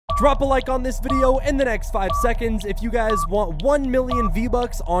Drop a like on this video in the next 5 seconds if you guys want 1 million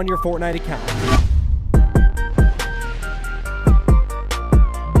V-Bucks on your Fortnite account.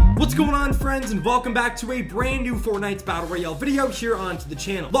 What's going on, friends, and welcome back to a brand new Fortnite Battle Royale video here onto the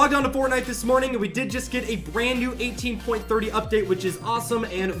channel. Logged on to Fortnite this morning, and we did just get a brand new 18.30 update, which is awesome,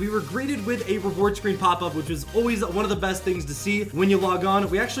 and we were greeted with a reward screen pop-up, which is always one of the best things to see when you log on.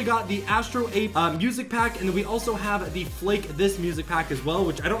 We actually got the Astro Ape music pack, and then we also have the Flake This music pack as well,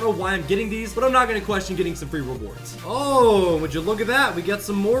 which I don't know why I'm getting these, but I'm not going to question getting some free rewards. Oh, would you look at that? We got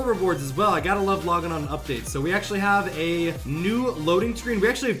some more rewards as well. I gotta love logging on updates. So we actually have a new loading screen. We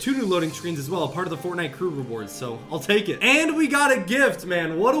actually have 2 new loading screens as well, part of the Fortnite crew rewards, so I'll take it. And we got a gift,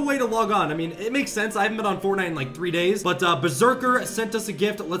 man. What a way to log on. I mean, it makes sense. I haven't been on Fortnite in like 3 days, but Berserker sent us a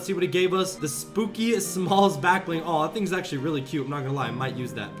gift. Let's see what he gave us. The Spooky Smalls back bling. Oh, that thing's actually really cute. I'm not gonna lie, I might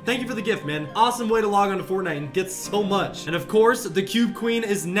use that. Thank you for the gift, man. Awesome way to log on to Fortnite and get so much. And of course, the Cube Queen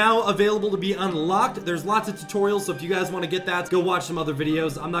is now available to be unlocked. There's lots of tutorials, so if you guys want to get that, go watch some other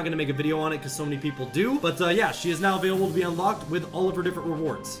videos. I'm not gonna make a video on it because so many people do, but yeah, she is now available to be unlocked with all of her different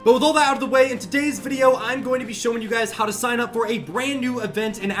rewards. But with all that out of the way, in today's video, I'm going to be showing you guys how to sign up for a brand new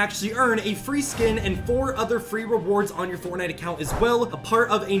event and actually earn a free skin and 4 other free rewards on your Fortnite account as well, a part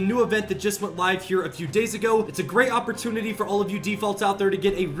of a new event that just went live here a few days ago. It's a great opportunity for all of you defaults out there to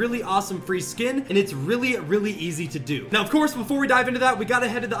get a really awesome free skin, and it's really easy to do. Now, of course, before we dive into that, we gotta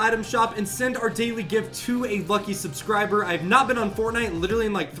head to the item shop and send our daily gift to a lucky subscriber. I've not been on Fortnite literally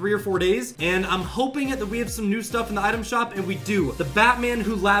in like 3 or 4 days, and I'm hoping that we have some new stuff in the item shop, and we do. The Batman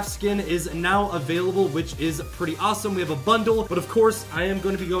Who Laughs skin is now available, which is pretty awesome. We have a bundle, but of course, I am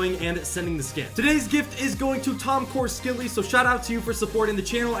going to be going and sending the skin. Today's gift is going to Tom Core Skilly, so shout out to you for supporting the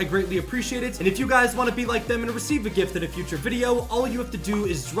channel. I greatly appreciate it. And if you guys want to be like them and receive a gift in a future video, all you have to do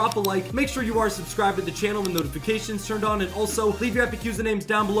is drop a like, make sure you are subscribed to the channel and notifications turned on, and also leave your epic usernames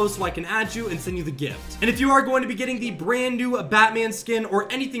down below so I can add you and send you the gift. And if you are going to be getting the brand new Batman skin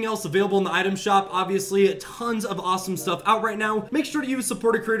or anything else available in the item shop, obviously tons of awesome stuff out right now, make sure to use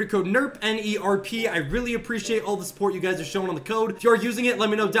supporter creator code NERP, N-E-R-P. I really appreciate all the support you guys are showing on the code. If you are using it, let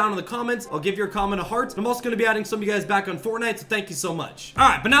me know down in the comments. I'll give your comment a heart. I'm also going to be adding some of you guys back on Fortnite, so thank you so much. All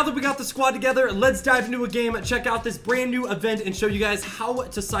right, but now that we got the squad together, let's dive into a game, check out this brand new event, and show you guys how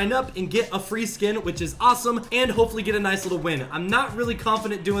to sign up and get a free skin, which is awesome, and hopefully get a nice little win. I'm not really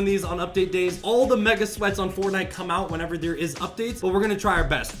confident doing these on update days. All the mega sweats on Fortnite come out whenever there is updates, but we're going to try our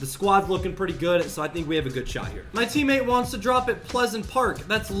best. The squad's looking pretty good, so I think we have a good shot here. My teammate wants to drop at Pleasant Park.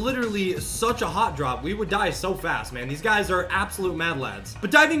 That's literally such a hot drop. We would die so fast, man. These guys are absolute mad lads.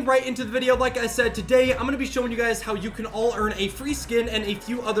 But diving right into the video, like I said, today I'm going to be showing you guys how you can all earn a free skin and a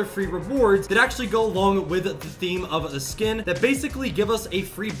few other free rewards that actually go along with the theme of the skin that basically give us a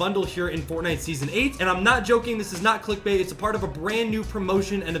free bundle here in Fortnite Season 8. And I'm not joking, this is not clickbait. It's a part of a brand new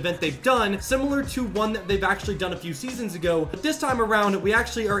promotion and event they've done, similar to one that they've actually done a few seasons ago. But this time around, we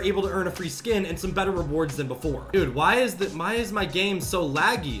actually are able to earn a free skin and some better rewards than before. Dude, why is my game so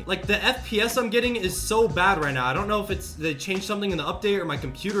laggy? Like, the FPS I'm getting is so bad right now. I don't know if they changed something in the update or my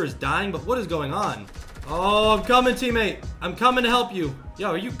computer is dying, but what is going on? Oh, I'm coming, teammate. I'm coming to help you. Yo,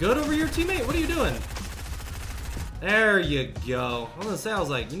 are you good over here, teammate? What are you doing? There you go. I was gonna say, I was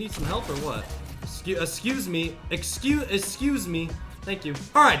like, you need some help or what? Excuse me. Excuse me. Thank you.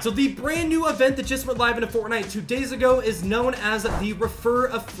 All right, so the brand new event that just went live into Fortnite 2 days ago is known as the Refer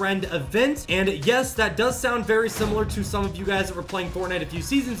a Friend event. And yes, that does sound very similar to some of you guys that were playing Fortnite a few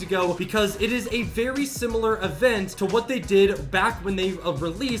seasons ago, because it is a very similar event to what they did back when they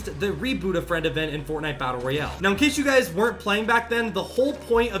released the Reboot a Friend event in Fortnite Battle Royale. Now, in case you guys weren't playing back then, the whole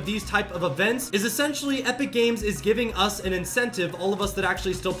point of these type of events is essentially Epic Games is giving us an incentive, all of us that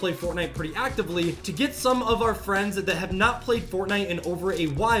actually still play Fortnite pretty actively, to get some of our friends that have not played Fortnite in over a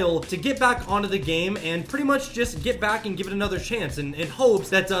while to get back onto the game and pretty much just get back and give it another chance, in hopes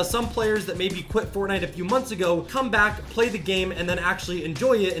that some players that maybe quit Fortnite a few months ago come back, play the game, and then actually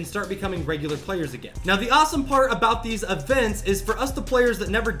enjoy it and start becoming regular players again. Now, the awesome part about these events is for us, the players that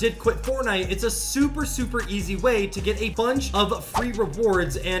never did quit Fortnite, it's a super easy way to get a bunch of free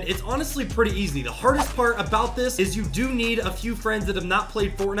rewards, and it's honestly pretty easy. The hardest part about this is you do need a few friends that have not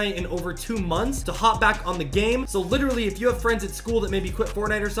played Fortnite in over 2 months to hop back on the game. So literally, if you have friends at school that maybe quit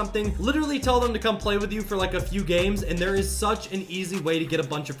Fortnite or something, literally tell them to come play with you for like a few games, and there is such an easy way to get a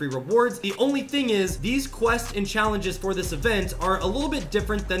bunch of free rewards. The only thing is, these quests and challenges for this event are a little bit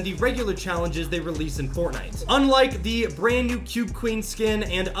different than the regular challenges they release in Fortnite. Unlike the brand new Cube Queen skin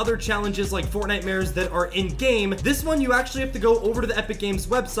and other challenges like Fortnitemares that are in-game, this one you actually have to go over to the Epic Games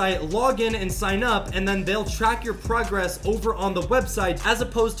website, log in and sign up, and then they'll track your progress over on the website, as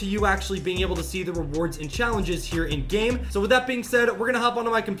opposed to you actually being able to see the rewards and challenges here in-game. So with that being said, said, we're gonna hop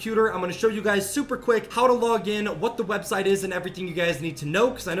onto my computer. I'm gonna show you guys super quick how to log in, what the website is, and everything you guys need to know,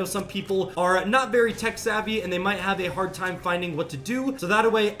 because I know some people are not very tech savvy and they might have a hard time finding what to do. So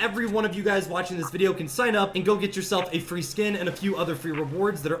that way, every one of you guys watching this video can sign up and go get yourself a free skin and a few other free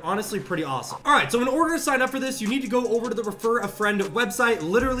rewards that are honestly pretty awesome. All right, so in order to sign up for this, you need to go over to the Refer a Friend website.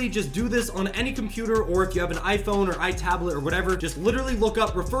 Literally just do this on any computer, or if you have an iPhone or iTablet or whatever, just literally look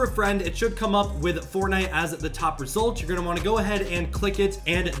up Refer a Friend. It should come up with Fortnite as the top result. You're gonna want to go ahead and click it,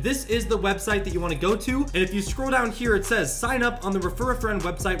 and this is the website that you want to go to. And if you scroll down here, it says sign up on the Refer a Friend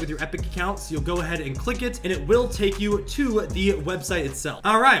website with your Epic account. So you'll go ahead and click it, and it will take you to the website itself.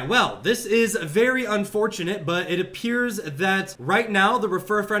 All right, well, this is very unfortunate, but it appears that right now the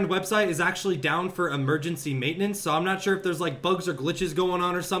Refer a Friend website is actually down for emergency maintenance. So I'm not sure if there's like bugs or glitches going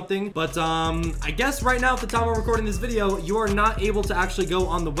on or something, but I guess right now at the time we're recording this video, you are not able to actually go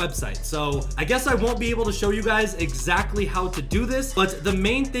on the website. So I guess I won't be able to show you guys exactly how to do this, but the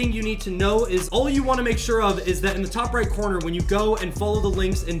main thing you need to know is all you want to make sure of is that in the top right corner, when you go and follow the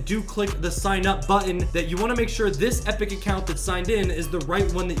links and do click the sign up button, that you want to make sure this Epic account that's signed in is the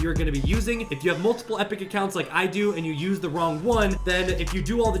right one that you're going to be using. If you have multiple Epic accounts like I do and you use the wrong one, then if you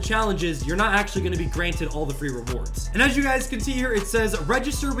do all the challenges, you're not actually going to be granted all the free rewards. And as you guys can see here, it says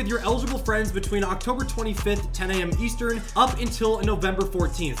register with your eligible friends between October 25th, 10 a.m. Eastern, up until November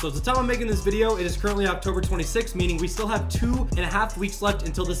 14th. So at the time I'm making this video, it is currently October 26th, meaning we still have 2.5 weeks left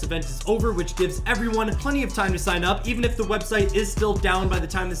until this event is over, which gives everyone plenty of time to sign up. Even if the website is still down by the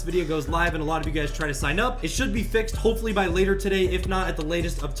time this video goes live and a lot of you guys try to sign up, it should be fixed hopefully by later today, if not at the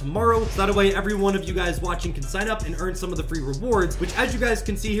latest of tomorrow. So that way every one of you guys watching can sign up and earn some of the free rewards, which as you guys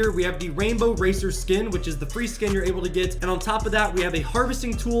can see here, we have the Rainbow Racer skin, which is the free skin you're able to get. And on top of that, we have a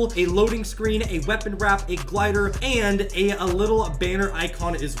harvesting tool, a loading screen, a weapon wrap, a glider, and a little banner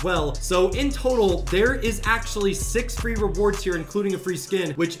icon as well. So in total, there is actually 6 free rewards here, including a free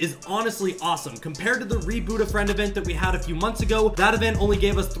skin, which is honestly awesome. Compared to the Reboot a Friend event that we had a few months ago, that event only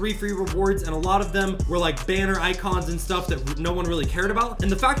gave us 3 free rewards, and a lot of them were like banner icons and stuff that no one really cared about.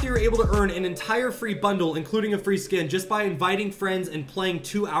 And the fact that you're able to earn an entire free bundle, including a free skin, just by inviting friends and playing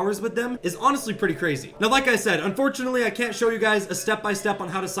 2 hours with them is honestly pretty crazy. Now, like I said, unfortunately, I can't show you guys a step-by-step on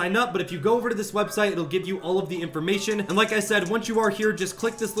how to sign up, but if you go over to this website, it'll give you all of the information. And like I said, once you are here, just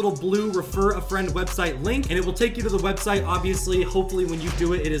click this little blue Refer a Friend website link, and it will take you to the website. Obviously, hopefully when you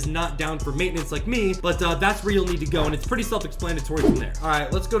do it, it is not down for maintenance like me, but that's where you'll need to go, and it's pretty self-explanatory from there. All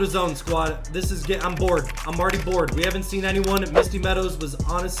right, let's go to Zone Squad. I'm bored. I'm already bored. We haven't seen anyone. Misty Meadows was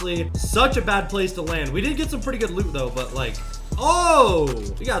honestly such a bad place to land. We did get some pretty good loot though, but like, oh,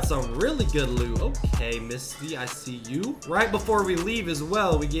 we got some really good loot. Okay, Misty, I see you. Right before we leave as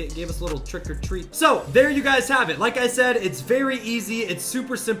well, we gave us a little trick or treat. So there you guys have it. Like I said, it's very easy. It's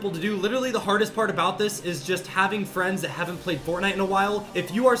super simple to do. Literally the hardest part about this is just having friends that haven't played Fortnite in a while.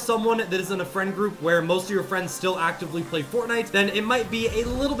 If you are someone that is in a friend group where most of your friends still actively play Fortnite, then it might be a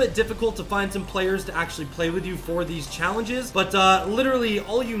little bit difficult to find some players to actually play with you for these challenges. But literally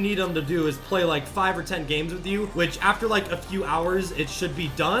all you need them to do is play like 5 or 10 games with you, which after like a few hours it should be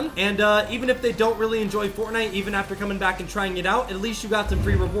done. And even if they don't really enjoy Fortnite, even after coming back and trying it out, at least you got some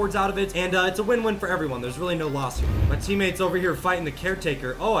free rewards out of it, and it's a win-win for everyone. There's really no loss here. My teammate's over here fighting the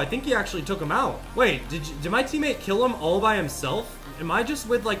caretaker. Oh, I think he actually took him out. Wait, did my teammate kill him all by himself? Am I just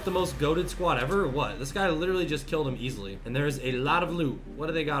with like the most goated squad ever or what? This guy literally just killed him easily. And there's a lot of loot. What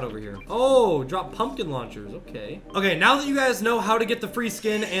do they got over here? Oh, drop pumpkin launchers. Okay. Okay, now that you guys know how to get the free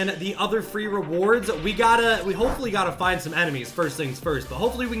skin and the other free rewards, we hopefully gotta find some enemies first things first. But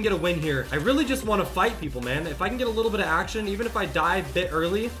hopefully we can get a win here. I really just want to fight people, man. If I can get a little bit of action, even if I die a bit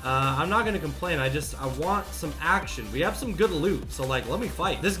early, I'm not gonna complain. I want some action. We have some good loot, so like, let me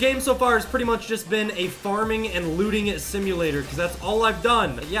fight. This game so far has pretty much just been a farming and looting simulator, because that's all I've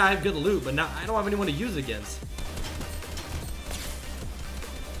done. Yeah, I have good loot, but now I don't have anyone to use against.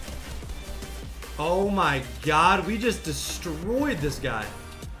 Oh my god, we just destroyed this guy.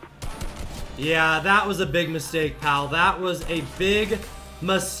 Yeah, that was a big mistake, pal. That was a big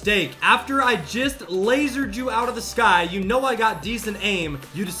mistake. After I just lasered you out of the sky, you know I got decent aim,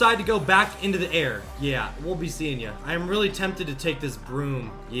 you decide to go back into the air. Yeah, we'll be seeing you. I am really tempted to take this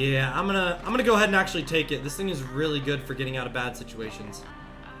broom. Yeah, I'm gonna go ahead and actually take it. This thing is really good for getting out of bad situations.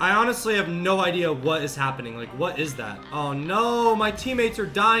 I honestly have no idea what is happening. Like, what is that? Oh no, my teammates are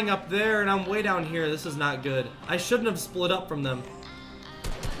dying up there and I'm way down here. This is not good. I shouldn't have split up from them.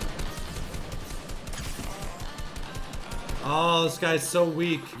 Oh, this guy's so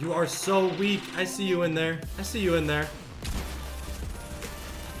weak. You are so weak. I see you in there. I see you in there.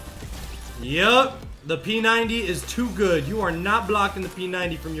 Yup. The P90 is too good. You are not blocking the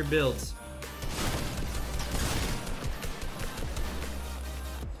P90 from your builds.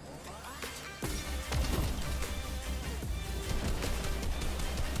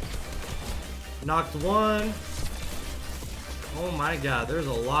 Knocked one. Oh my god, there's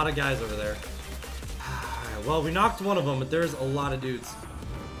a lot of guys over there. Alright, well, we knocked one of them, but there's a lot of dudes.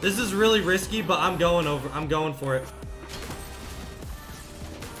 This is really risky, but I'm going for it.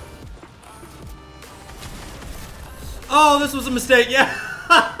 Oh, this was a mistake. Yeah.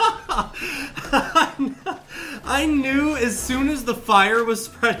 I knew as soon as the fire was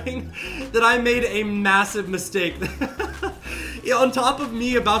spreading that I made a massive mistake. Yeah, on top of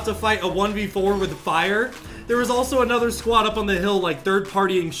me about to fight a 1v4 with fire, there was also another squad up on the hill, like,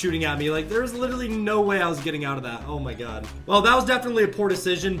 third-partying shooting at me. Like, there's literally no way I was getting out of that. Oh my god. Well, that was definitely a poor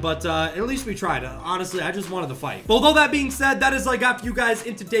decision, but at least we tried. Honestly, I just wanted to fight. But with all that being said, that is all I got for you guys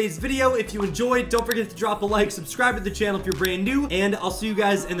in today's video. If you enjoyed, don't forget to drop a like, subscribe to the channel if you're brand new, and I'll see you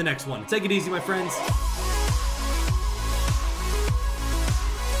guys in the next one. Take it easy, my friends.